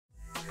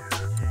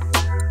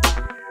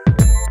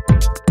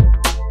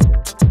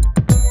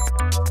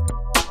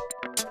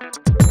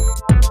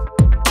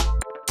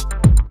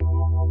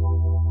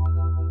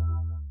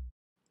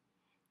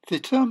The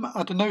term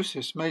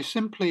adenosis may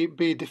simply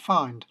be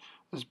defined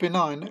as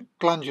benign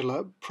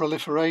glandular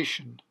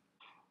proliferation.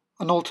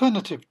 An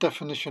alternative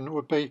definition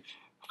would be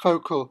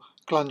focal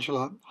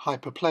glandular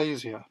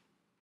hyperplasia.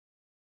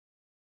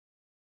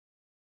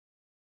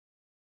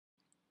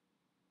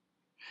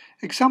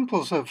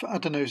 Examples of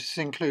adenosis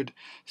include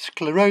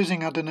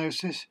sclerosing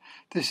adenosis.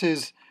 This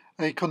is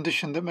a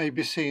condition that may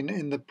be seen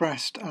in the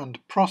breast and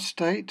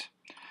prostate.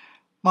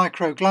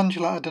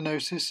 Microglandular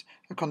adenosis,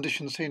 a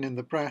condition seen in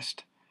the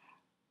breast.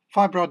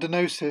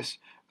 Fibroadenosis,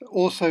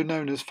 also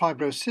known as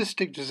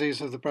fibrocystic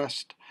disease of the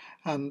breast,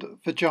 and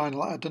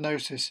vaginal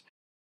adenosis.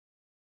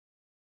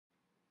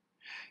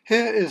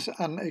 Here is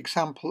an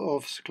example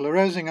of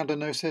sclerosing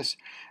adenosis.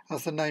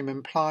 As the name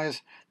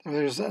implies,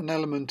 there is an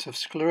element of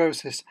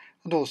sclerosis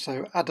and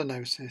also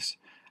adenosis,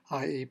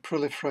 i.e.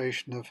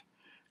 proliferation of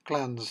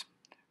glands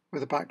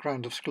with a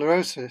background of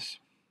sclerosis.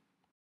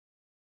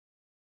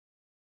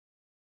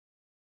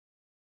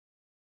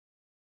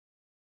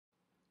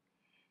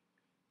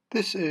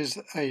 This is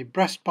a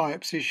breast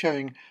biopsy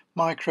showing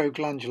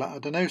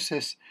microglandular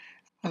adenosis,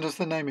 and as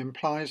the name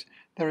implies,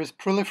 there is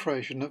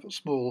proliferation of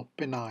small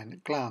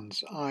benign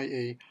glands,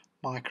 i.e.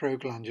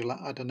 microglandular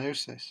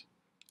adenosis.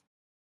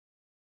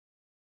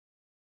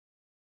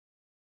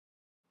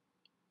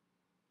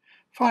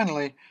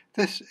 Finally,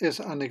 this is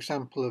an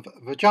example of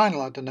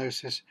vaginal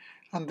adenosis,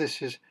 and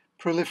this is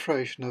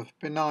proliferation of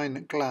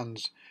benign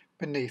glands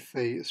beneath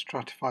the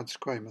stratified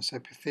squamous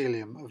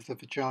epithelium of the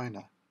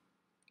vagina.